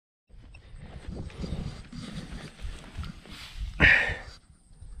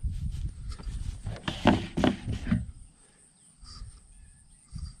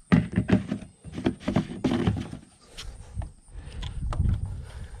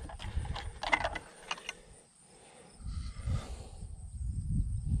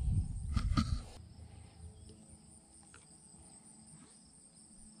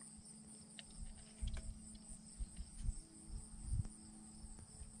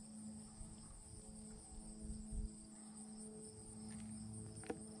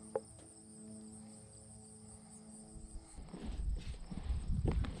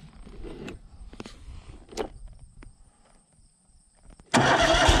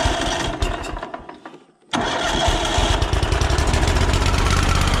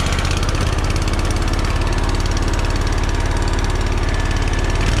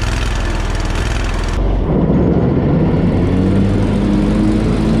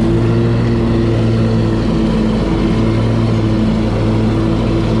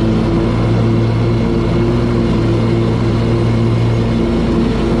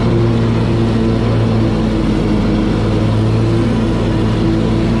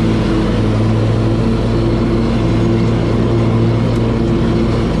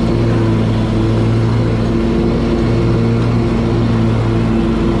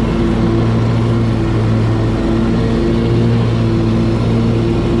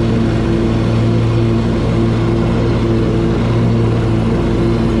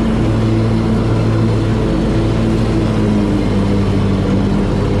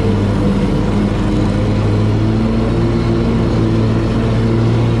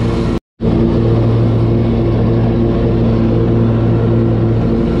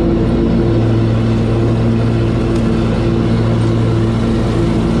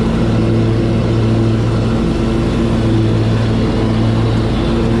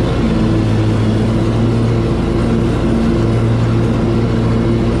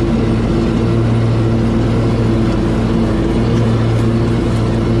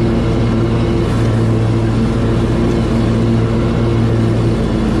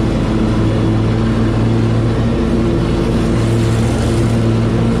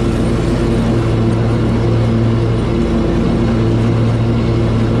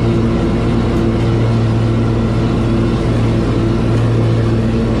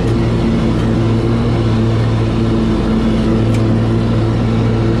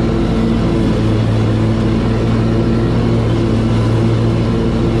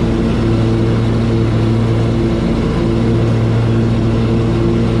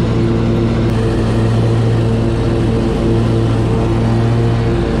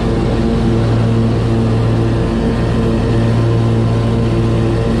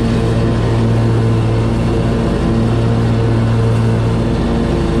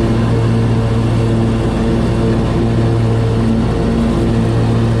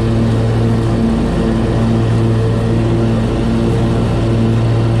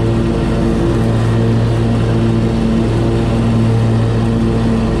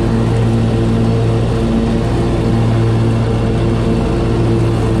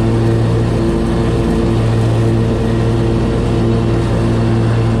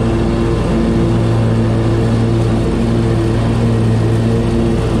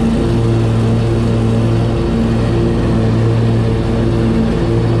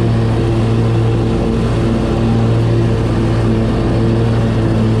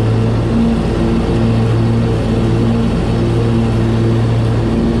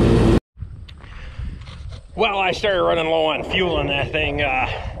Well, I started running low on fuel on that thing.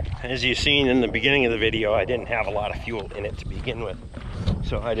 As you've seen in the beginning of the video, I didn't have a lot of fuel in it to begin with.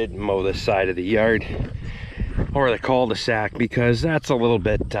 So I didn't mow this side of the yard or the cul-de-sac because that's a little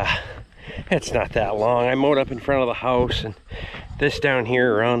bit, it's not that long. I mowed up in front of the house and this down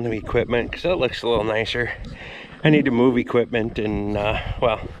here around the equipment because that looks a little nicer. I need to move equipment and,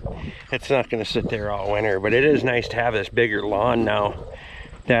 well, it's not going to sit there all winter, but it is nice to have this bigger lawn now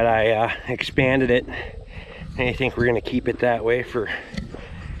that I expanded it. And I think we're going to keep it that way for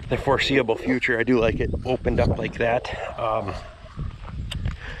the foreseeable future. I do like it opened up like that.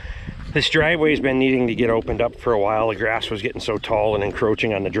 This driveway's been needing to get opened up for a while. The grass was getting so tall and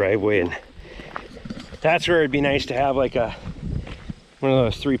encroaching on the driveway, and that's where it'd be nice to have like one of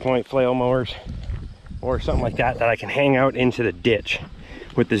those 3-point flail mowers or something like that I can hang out into the ditch.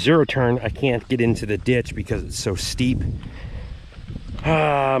 With the zero turn, I can't get into the ditch because it's so steep.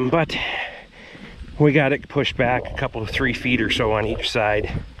 But we got it pushed back a couple of 3 feet or so on each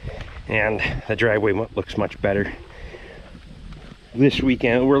side, and the driveway looks much better. This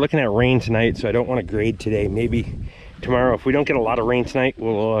weekend, we're looking at rain tonight, so I don't want to grade today. Maybe tomorrow, if we don't get a lot of rain tonight,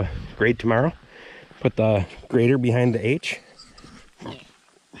 we'll grade tomorrow. Put the grader behind the H.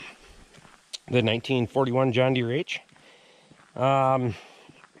 The 1941 John Deere H. And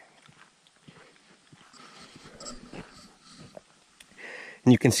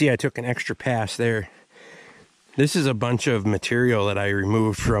you can see I took an extra pass there. This is a bunch of material that I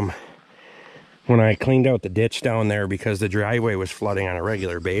removed from when I cleaned out the ditch down there because the driveway was flooding on a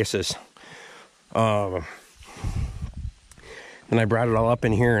regular basis. And I brought it all up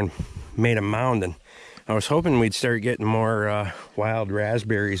in here and made a mound, and I was hoping we'd start getting more wild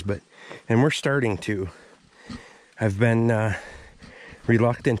raspberries, and we're starting to. I've been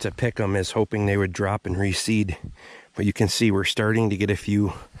reluctant to pick them, as hoping they would drop and reseed. But you can see we're starting to get a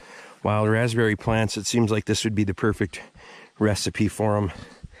few wild raspberry plants. It seems like this would be the perfect recipe for them.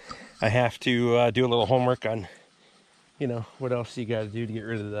 I have to do a little homework on, you know, what else you got to do to get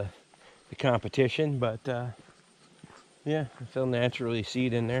rid of the competition. But yeah, they'll naturally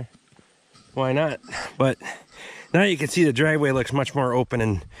seed in there. Why not? But now you can see the driveway looks much more open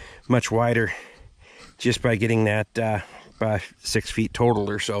and much wider just by getting that by 6 feet total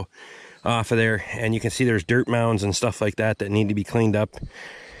or so off of there. And you can see there's dirt mounds and stuff like that that need to be cleaned up.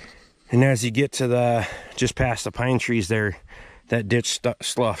 And as you get to the just past the pine trees there, that ditch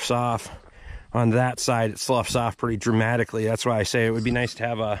sloughs off. On that side, it sloughs off pretty dramatically. That's why I say it would be nice to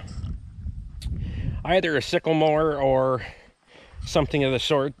have either a sickle mower or something of the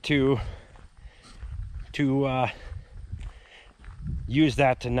sort to use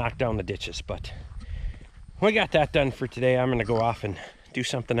that to knock down the ditches. But we got that done for today. I'm going to go off and do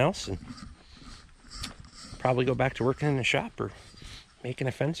something else and probably go back to working in the shop or making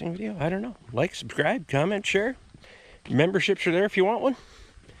a fencing video. I don't know. Like, subscribe, comment, share. Memberships are there if you want one.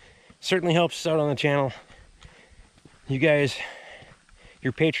 Certainly helps us out on the channel. You guys,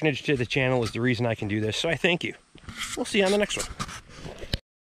 your patronage to the channel is the reason I can do this, so I thank you. We'll see you on the next one.